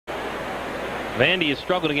Vandy has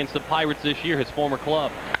struggled against the Pirates this year, his former club.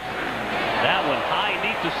 That one high and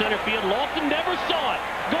deep to center field. Lofton never saw it.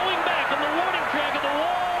 Going back on the warning track of the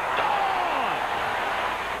wall. Gone!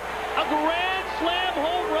 A grand slam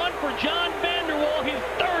home run for John Vander, his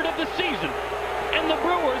third of the season. And the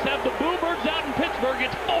Brewers have the Bluebirds out in Pittsburgh.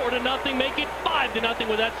 It's 4-0, make it 5-0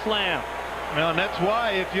 with that slam. Well, and that's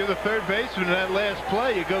why if you're the third baseman in that last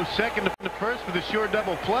play, you go second to first with a sure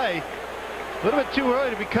double play. A little bit too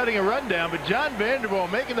early to be cutting a run down, but John Vander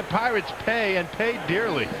making the Pirates pay, and pay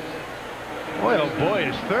dearly. Boy, oh boy,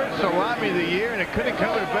 his third salami of the year, and it couldn't come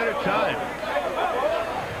at a better time.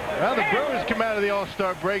 Well, the Brewers come out of the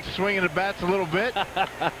All-Star break swinging the bats a little bit.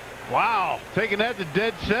 Wow, taking that to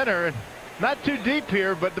dead center. And not too deep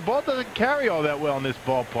here, but the ball doesn't carry all that well in this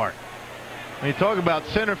ballpark. When you talk about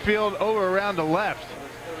center field over around the left,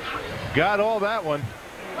 got all that one.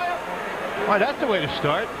 Why, that's the way to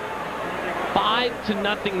start.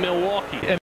 5-0 Milwaukee.